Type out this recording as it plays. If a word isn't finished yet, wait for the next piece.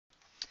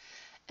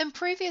In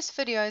previous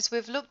videos,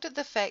 we've looked at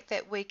the fact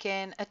that we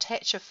can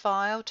attach a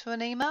file to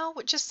an email,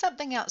 which is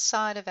something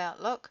outside of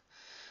Outlook.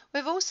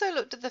 We've also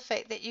looked at the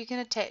fact that you can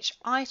attach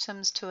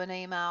items to an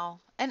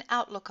email and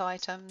Outlook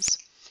items.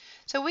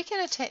 So we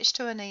can attach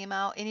to an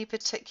email any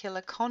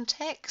particular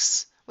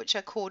contacts, which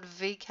are called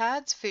V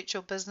cards,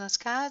 virtual business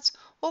cards,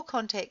 or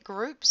contact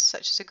groups,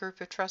 such as a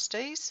group of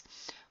trustees.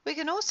 We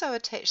can also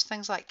attach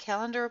things like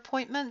calendar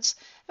appointments,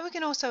 and we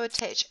can also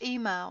attach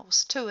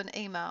emails to an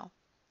email.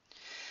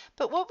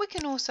 But what we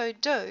can also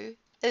do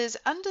is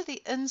under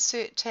the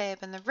Insert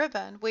tab in the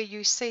ribbon, where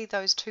you see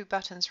those two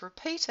buttons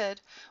repeated,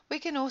 we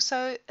can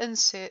also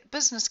insert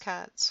business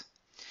cards.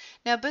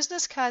 Now,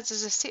 business cards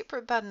is a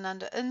separate button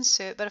under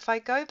Insert, but if I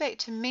go back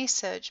to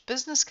Message,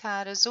 business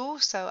card is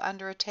also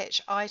under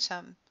Attach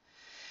Item.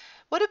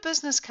 What a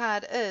business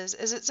card is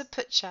it's a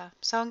picture.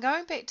 So I'm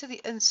going back to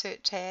the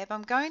Insert tab,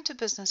 I'm going to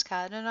Business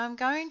Card, and I'm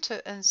going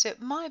to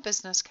insert my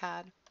business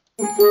card.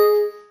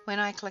 When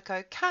I click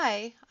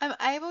OK, I'm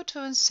able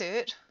to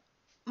insert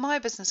my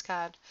business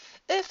card.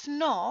 If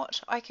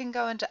not, I can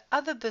go into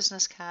other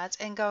business cards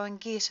and go and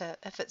get it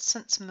if it's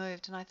since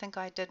moved, and I think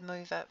I did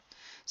move it.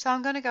 So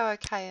I'm going to go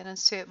OK and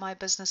insert my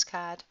business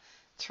card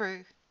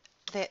through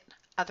that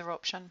other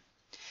option.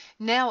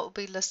 Now it will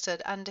be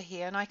listed under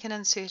here, and I can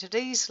insert it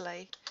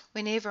easily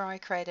whenever I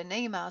create an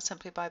email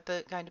simply by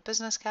going to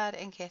Business Card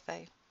and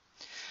Cathi.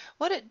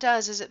 What it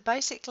does is it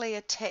basically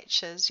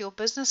attaches your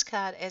business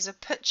card as a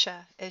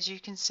picture, as you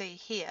can see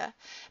here,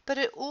 but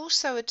it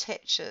also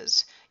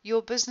attaches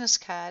your business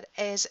card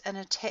as an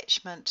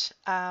attachment,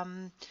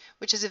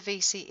 which is a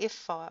VCF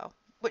file,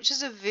 which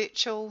is a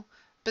virtual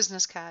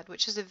business card,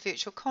 which is a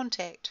virtual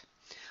contact.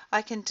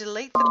 I can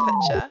delete the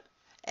picture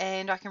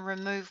and I can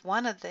remove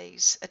one of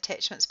these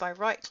attachments by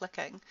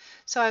right-clicking.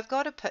 So I've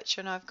got a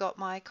picture and I've got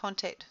my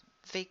contact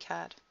V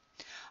card.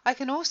 I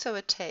can also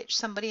attach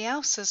somebody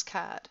else's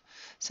card.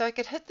 So I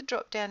could hit the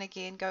drop down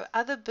again, go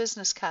other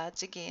business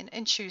cards again,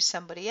 and choose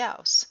somebody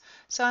else.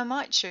 So I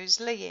might choose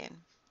Leanne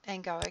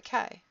and go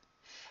OK.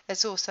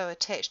 It's also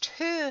attached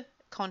her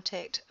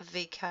contact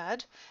V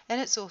card,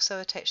 and it's also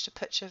attached a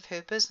picture of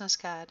her business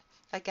card.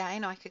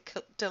 Again, I could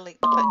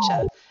delete the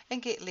picture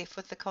and get left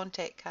with the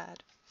contact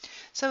card.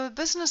 So a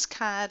business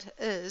card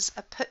is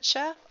a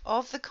picture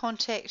of the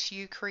contact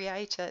you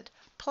created,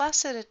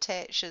 plus it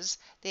attaches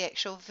the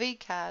actual V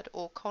card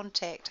or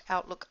contact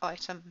Outlook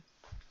item.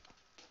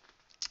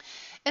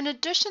 In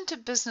addition to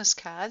business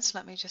cards,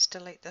 let me just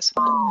delete this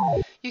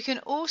one, you can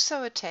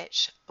also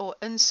attach, or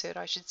insert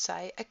I should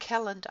say, a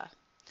calendar.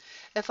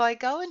 If I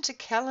go into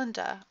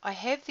calendar, I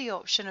have the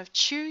option of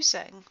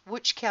choosing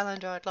which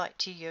calendar I'd like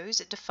to use.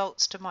 It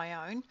defaults to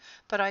my own,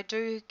 but I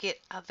do get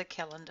other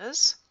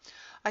calendars.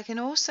 I can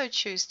also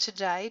choose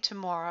today,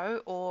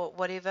 tomorrow, or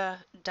whatever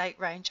date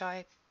range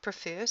I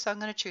prefer. So I'm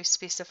going to choose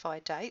specify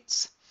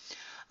dates.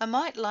 I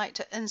might like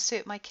to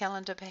insert my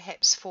calendar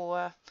perhaps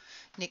for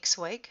next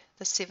week,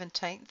 the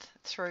 17th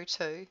through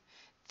to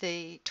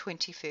the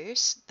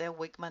 21st, the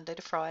week Monday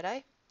to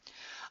Friday.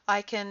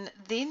 I can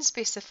then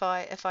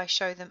specify if I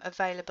show them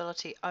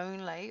availability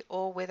only,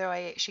 or whether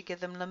I actually give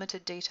them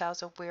limited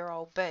details of where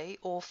I'll be,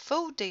 or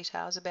full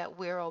details about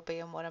where I'll be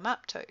and what I'm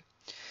up to.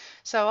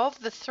 So of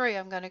the three,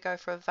 I'm going to go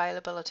for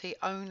availability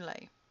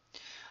only.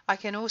 I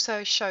can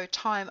also show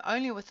time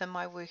only within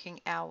my working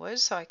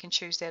hours, so I can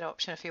choose that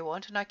option if you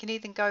want, and I can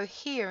even go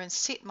here and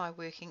set my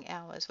working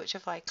hours, which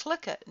if I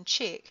click it and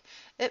check,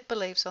 it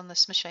believes on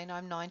this machine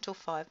I'm 9 till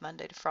 5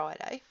 Monday to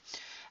Friday.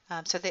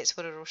 So that's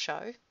what it'll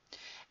show.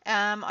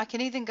 I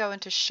can even go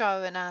into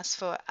show and ask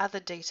for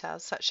other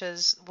details, such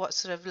as what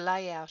sort of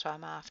layout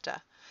I'm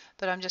after,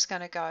 but I'm just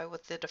going to go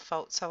with the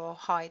default, so I'll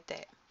hide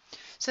that.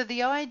 So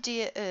the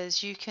idea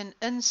is you can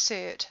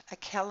insert a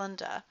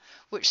calendar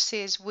which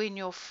says when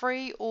you're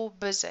free or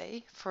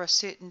busy for a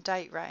certain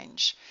date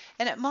range,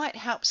 and it might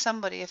help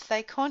somebody if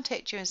they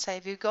contact you and say,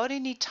 have you got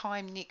any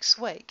time next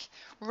week,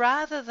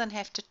 rather than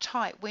have to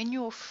type when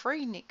you're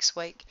free next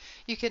week,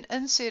 you can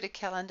insert a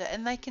calendar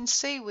and they can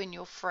see when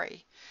you're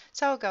free.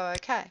 So I'll go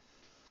OK.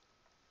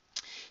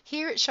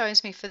 Here it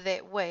shows me for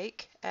that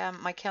week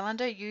my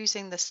calendar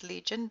using this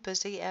legend,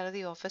 busy, out of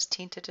the office,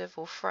 tentative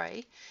or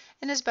free,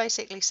 and is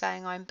basically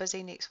saying I'm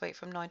busy next week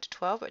from 9 to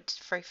 12, it's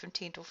free from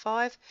 10 till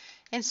 5,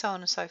 and so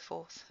on and so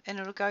forth. And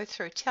it'll go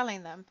through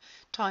telling them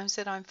times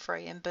that I'm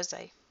free and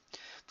busy.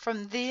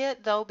 From there,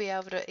 they'll be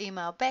able to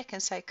email back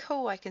and say,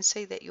 cool, I can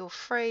see that you're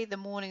free the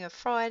morning of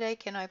Friday,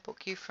 can I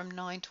book you from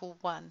 9 till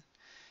 1?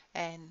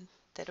 And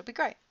that'll be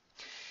great.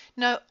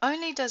 Not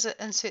only does it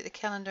insert the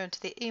calendar into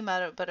the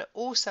email, but it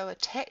also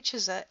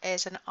attaches it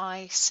as an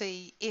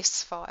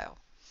ICS file,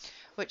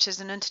 which is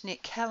an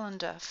internet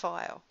calendar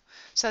file.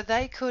 So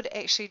they could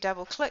actually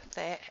double click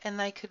that and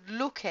they could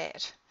look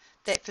at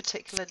that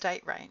particular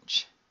date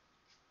range.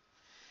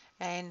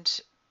 And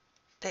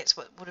that's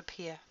what would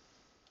appear.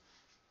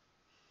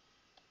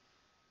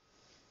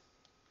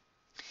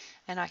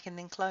 And I can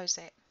then close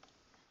that.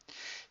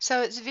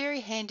 So it's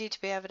very handy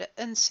to be able to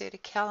insert a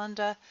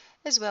calendar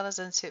as well as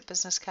insert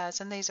business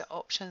cards, and these are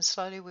options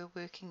slowly we're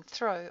working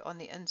through on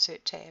the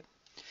Insert tab.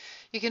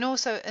 You can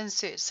also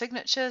insert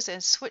signatures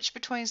and switch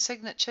between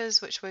signatures,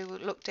 which we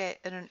looked at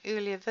in an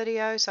earlier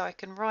video. So I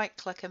can right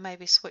click and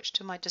maybe switch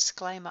to my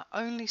disclaimer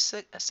only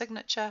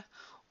signature,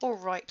 or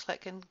right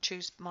click and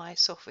choose my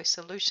software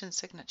solution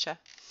signature.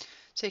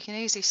 So you can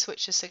easily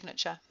switch a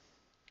signature.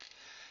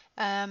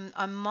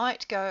 I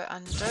might go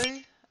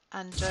undo,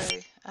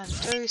 undo,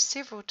 undo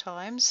several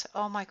times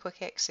on my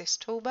quick access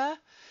toolbar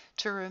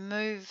to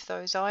remove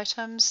those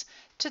items,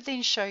 to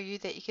then show you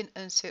that you can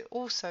insert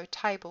also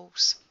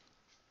tables.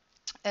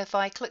 If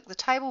I click the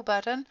table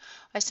button,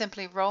 I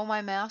simply roll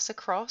my mouse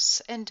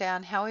across and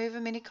down however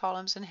many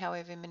columns and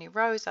however many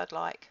rows I'd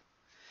like.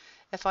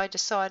 If I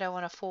decide I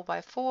want a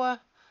 4x4,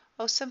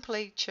 I'll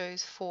simply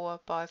choose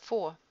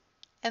 4x4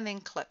 and then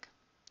click.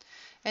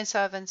 And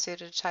so I've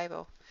inserted a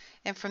table.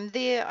 And from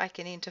there I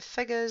can enter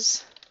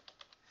figures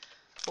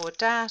or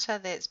data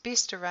that's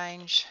best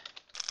arranged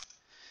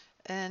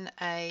in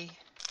a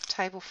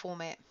table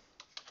format,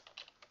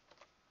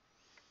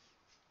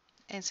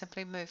 and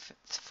simply move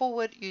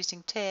forward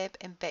using tab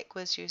and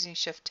backwards using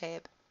shift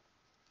tab.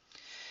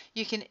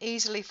 You can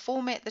easily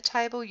format the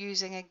table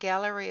using a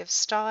gallery of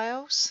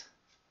styles.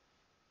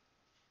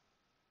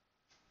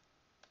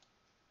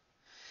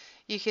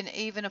 You can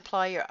even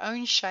apply your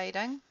own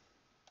shading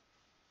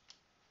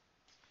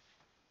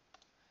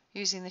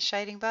using the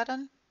shading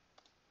button,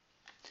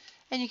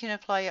 and you can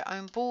apply your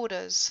own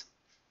borders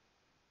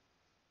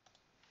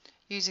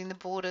using the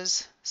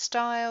borders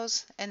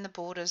styles and the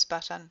borders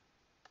button.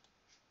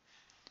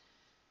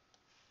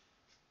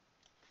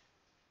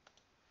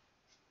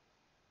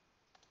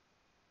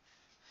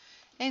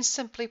 And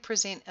simply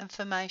present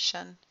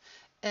information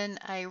in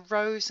a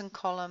rows and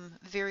column,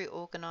 very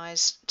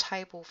organized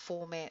table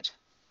format.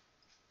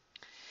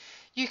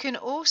 You can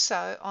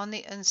also, on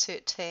the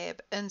Insert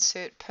tab,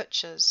 insert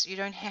pictures. You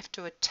don't have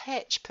to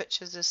attach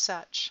pictures as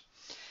such.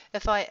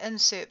 If I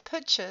insert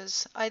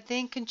pictures, I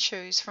then can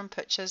choose from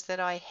pictures that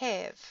I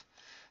have.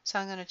 So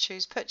I'm going to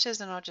choose pictures,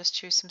 and I'll just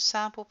choose some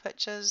sample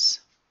pictures.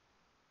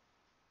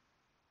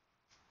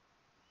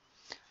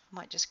 I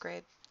might just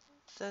grab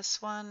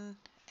this one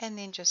and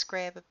then just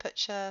grab a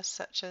picture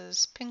such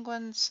as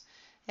penguins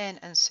and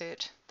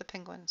insert the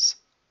penguins.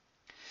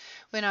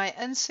 When I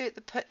insert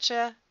the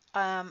picture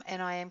and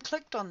I am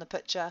clicked on the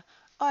picture,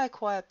 I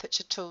acquire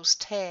Picture Tools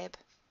tab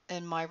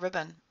in my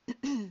ribbon.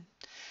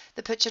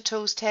 The Picture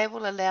Tools tab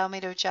will allow me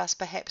to adjust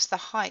perhaps the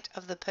height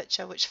of the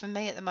picture, which for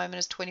me at the moment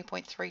is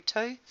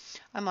 20.32.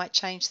 I might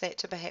change that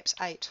to perhaps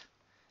 8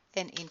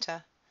 and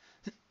enter.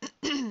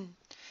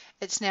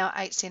 It's now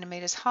 8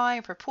 centimeters high,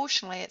 and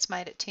proportionally it's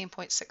made it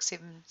 10.67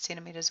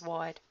 centimeters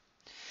wide.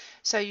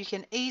 So you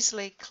can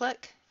easily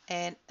click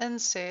and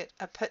insert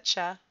a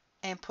picture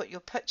and put your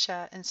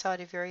picture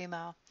inside of your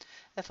email.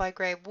 If I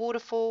grab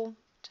waterfall,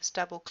 just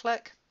double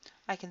click,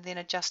 I can then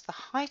adjust the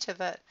height of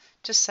it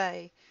to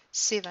say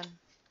 7.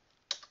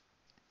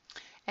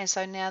 And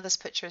so now this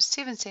picture is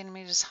 7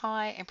 centimeters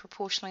high, and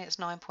proportionally it's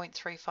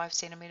 9.35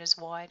 centimeters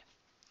wide.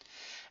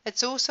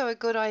 It's also a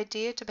good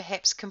idea to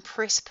perhaps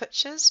compress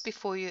pictures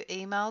before you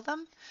email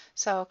them.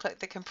 So I'll click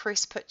the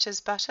Compress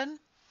Pictures button.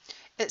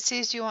 It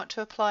says you want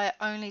to apply it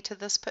only to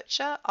this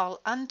picture. I'll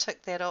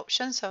untick that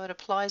option so it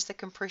applies the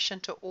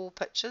compression to all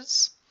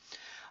pictures.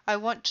 I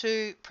want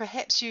to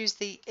perhaps use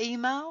the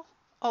email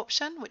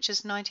option, which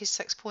is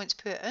 96 points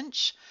per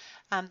inch.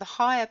 The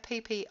higher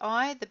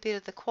PPI, the better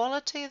the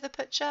quality of the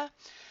picture.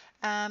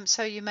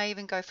 So you may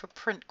even go for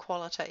print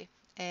quality,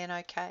 and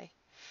OK.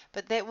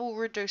 But that will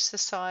reduce the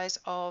size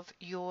of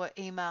your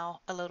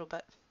email a little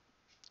bit,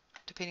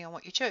 depending on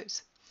what you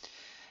choose.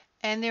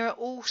 And there are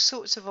all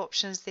sorts of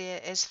options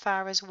there as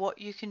far as what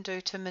you can do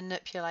to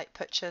manipulate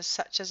pictures,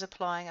 such as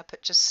applying a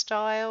picture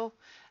style.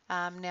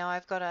 Now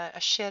I've got a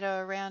shadow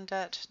around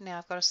it. Now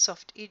I've got a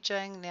soft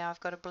edging. Now I've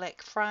got a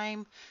black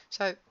frame.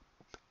 So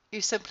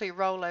you simply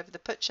roll over the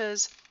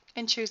pictures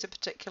and choose a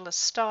particular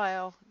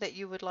style that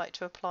you would like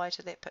to apply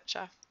to that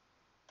picture.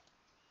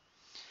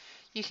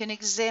 You can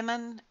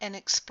examine and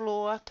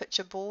explore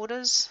picture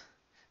borders,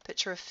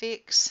 picture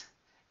effects,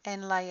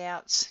 and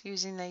layouts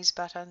using these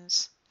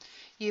buttons.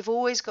 You've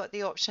always got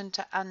the option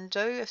to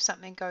undo. If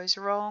something goes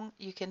wrong,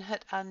 you can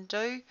hit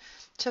undo.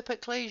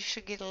 Typically, you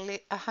should get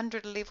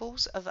 100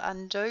 levels of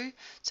undo.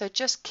 So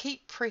just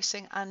keep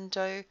pressing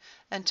undo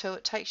until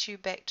it takes you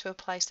back to a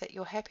place that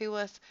you're happy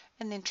with,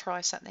 and then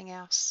try something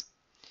else.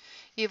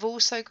 You've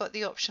also got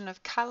the option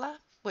of color,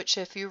 which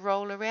if you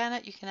roll around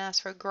it, you can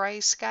ask for a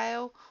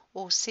grayscale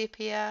or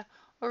sepia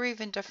or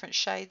even different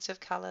shades of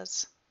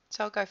colors.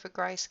 So I'll go for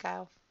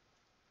grayscale.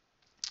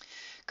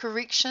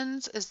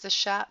 Corrections is the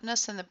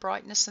sharpness and the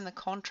brightness and the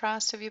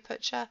contrast of your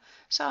picture,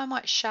 so I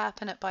might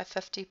sharpen it by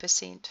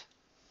 50%.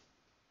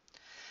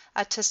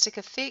 Artistic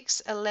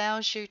effects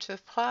allows you to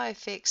apply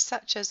effects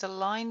such as a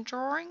line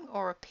drawing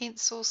or a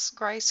pencil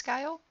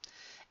grayscale,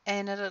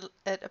 and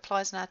it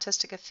applies an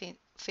artistic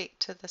effect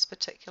to this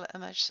particular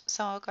image.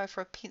 So I'll go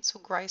for a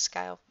pencil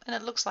grayscale, and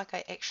it looks like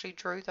I actually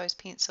drew those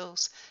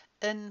pencils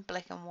in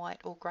black and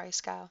white or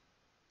grayscale.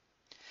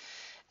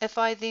 If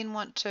I then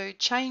want to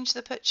change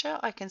the picture,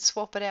 I can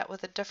swap it out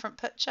with a different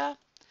picture,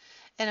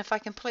 And if I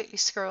completely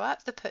screw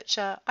up the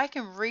picture, I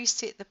can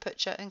reset the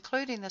picture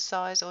including the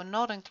size or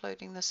not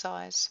including the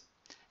size,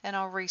 and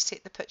I'll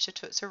reset the picture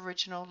to its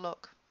original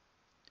look.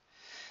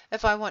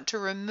 If I want to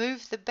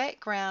remove the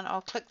background,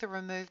 I'll click the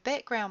Remove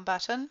Background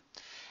button,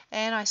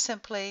 and I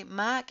simply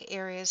mark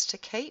areas to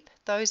keep.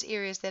 Those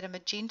areas that are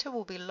magenta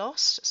will be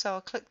lost, so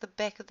I'll click the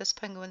back of this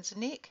penguin's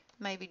neck,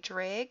 maybe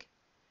drag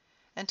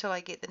until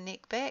I get the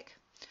neck back.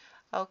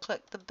 I'll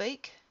click the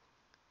beak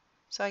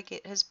so I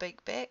get his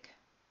beak back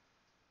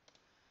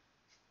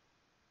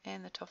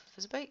and the top of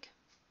his beak.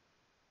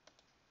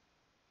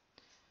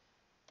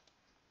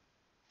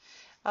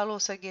 I'll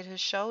also get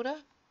his shoulder,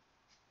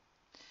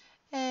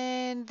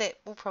 and that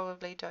will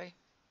probably do.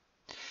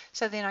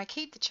 So then I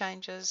keep the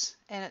changes,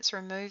 and it's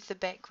removed the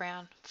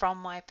background from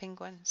my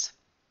penguins.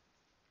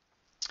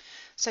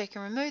 So you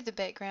can remove the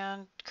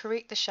background,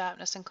 correct the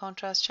sharpness and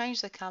contrast,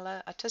 change the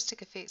color,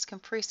 artistic effects,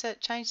 compress it,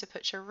 change the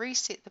picture,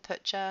 reset the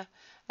picture,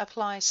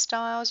 apply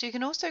styles. You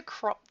can also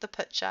crop the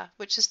picture,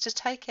 which is to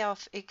take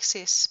off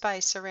excess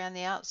space around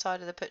the outside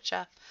of the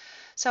picture.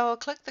 So I'll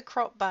click the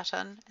crop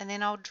button, and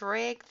then I'll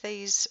drag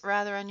these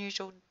rather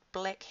unusual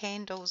black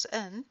handles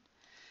in,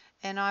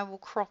 and I will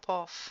crop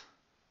off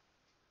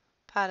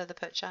part of the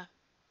picture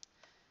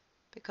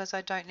because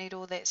I don't need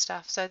all that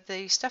stuff. So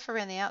the stuff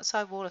around the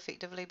outside will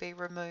effectively be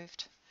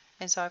removed,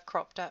 and so I've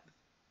cropped it.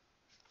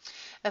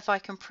 If I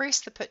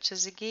compress the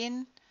pictures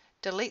again,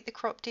 delete the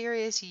cropped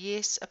areas,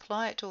 yes,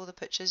 apply it to all the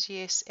pictures,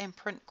 yes, and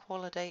print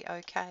quality,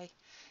 okay.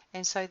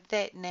 And so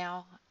that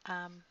now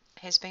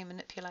has been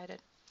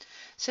manipulated.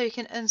 So you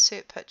can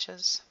insert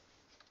pictures.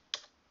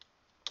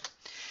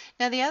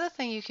 Now the other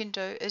thing you can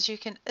do is you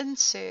can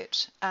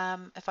insert,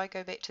 if I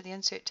go back to the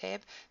Insert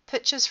tab,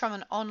 pictures from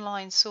an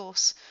online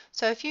source.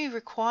 So if you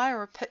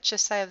require a picture,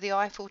 say, of the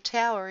Eiffel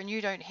Tower and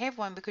you don't have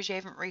one because you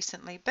haven't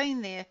recently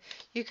been there,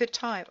 you could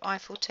type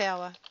Eiffel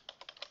Tower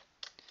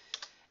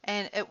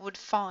and it would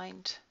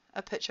find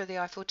a picture of the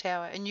Eiffel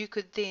Tower, and you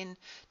could then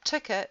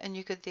tick it and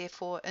you could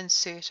therefore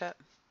insert it.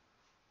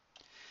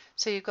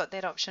 So you've got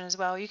that option as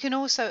well. You can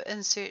also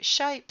insert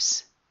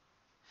shapes.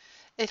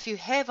 If you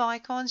have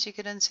icons, you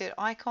could insert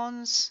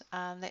icons.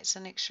 That's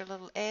an extra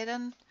little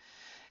add-in.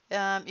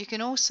 You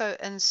can also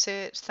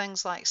insert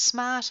things like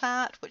smart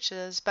art, which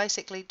is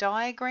basically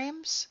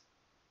diagrams.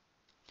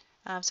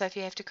 So if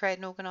you have to create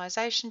an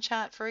organization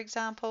chart, for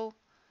example,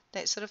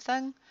 that sort of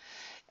thing.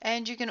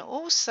 And you can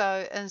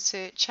also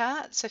insert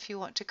charts if you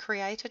want to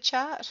create a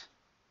chart.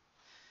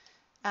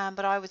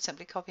 But I would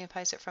simply copy and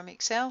paste it from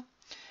Excel.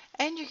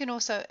 And you can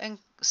also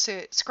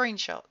insert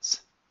screenshots.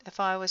 If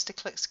I was to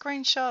click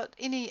screenshot,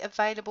 any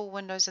available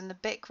windows in the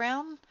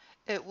background,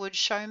 it would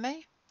show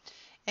me.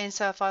 And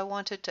so if I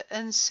wanted to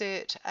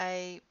insert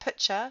a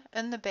picture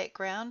in the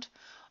background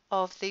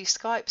of the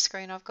Skype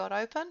screen I've got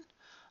open,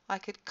 I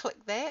could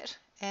click that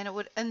and it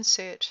would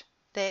insert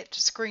that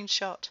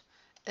screenshot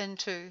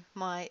into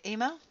my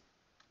email.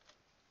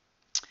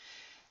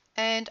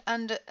 And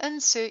under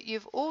Insert,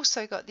 you've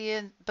also got the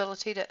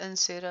ability to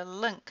insert a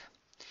link.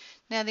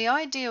 Now the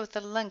idea with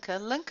a link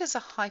is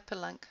a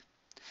hyperlink.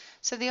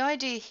 So the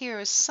idea here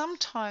is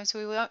sometimes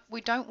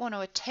we don't want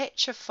to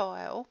attach a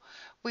file,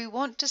 we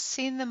want to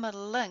send them a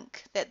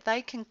link that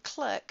they can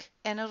click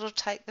and it'll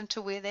take them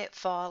to where that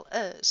file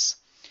is.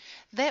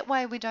 That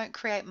way we don't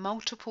create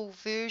multiple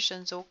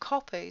versions or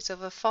copies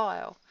of a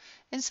file.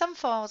 And some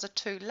files are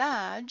too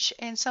large,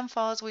 and some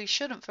files we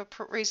shouldn't,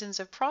 for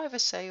reasons of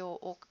privacy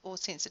or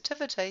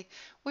sensitivity,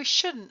 we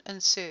shouldn't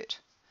insert.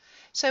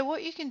 So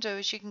what you can do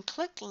is you can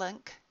click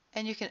link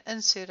and you can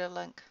insert a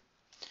link.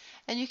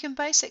 And you can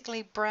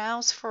basically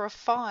browse for a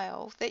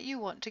file that you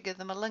want to give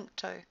them a link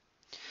to.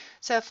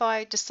 So if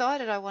I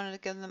decided I wanted to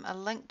give them a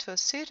link to a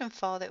certain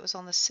file that was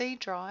on the C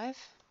drive,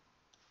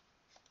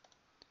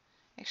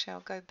 actually I'll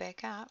go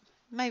back up,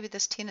 maybe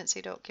this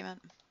tenancy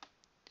document,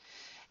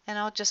 and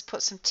I'll just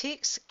put some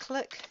text,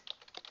 click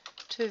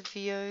to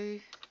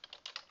view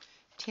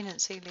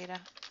tenancy letter.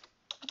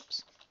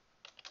 Oops.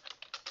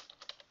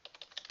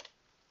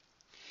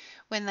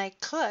 When they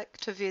click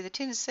to view the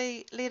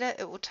tenancy letter,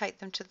 it will take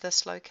them to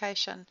this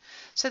location.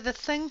 So the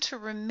thing to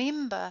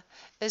remember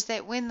is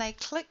that when they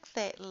click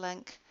that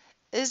link,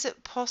 is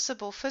it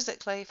possible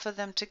physically for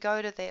them to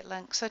go to that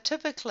link? So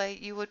typically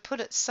you would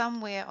put it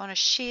somewhere on a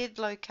shared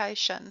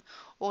location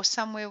or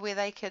somewhere where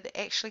they could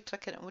actually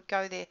click it and it would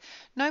go there.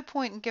 No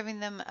point in giving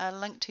them a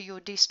link to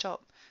your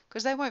desktop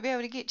because they won't be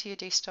able to get to your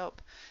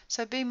desktop.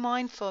 So be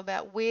mindful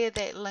about where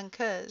that link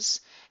is,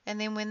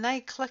 and then when they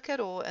click it,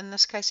 or in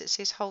this case it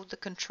says hold the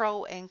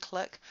control and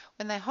click,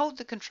 when they hold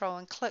the control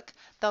and click,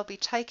 they'll be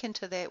taken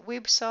to that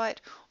website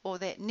or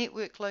that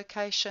network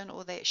location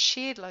or that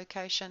shared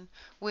location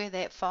where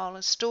that file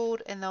is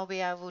stored, and they'll be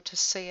able to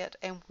see it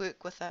and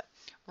work with it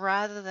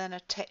rather than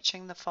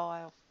attaching the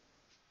file.